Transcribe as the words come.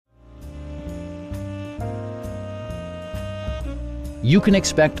You can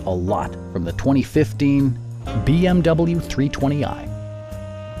expect a lot from the 2015 BMW 320i.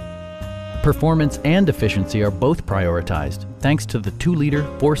 Performance and efficiency are both prioritized thanks to the 2-liter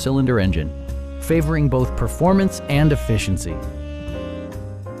 4-cylinder engine, favoring both performance and efficiency.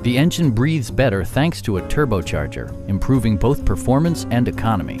 The engine breathes better thanks to a turbocharger, improving both performance and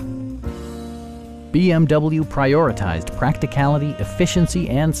economy. BMW prioritized practicality, efficiency,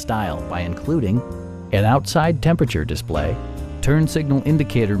 and style by including an outside temperature display, turn signal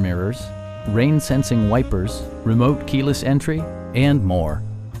indicator mirrors, rain-sensing wipers, remote keyless entry, and more.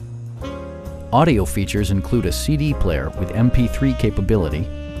 Audio features include a CD player with MP3 capability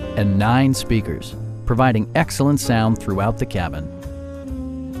and 9 speakers, providing excellent sound throughout the cabin.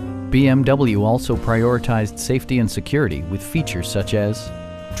 BMW also prioritized safety and security with features such as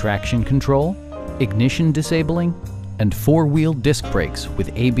traction control, ignition disabling, and 4-wheel disc brakes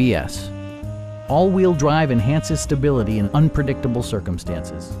with ABS. All-wheel drive enhances stability in unpredictable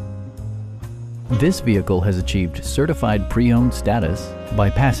circumstances. This vehicle has achieved certified pre-owned status by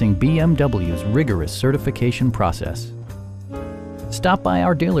passing BMW's rigorous certification process. Stop by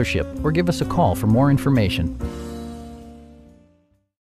our dealership or give us a call for more information.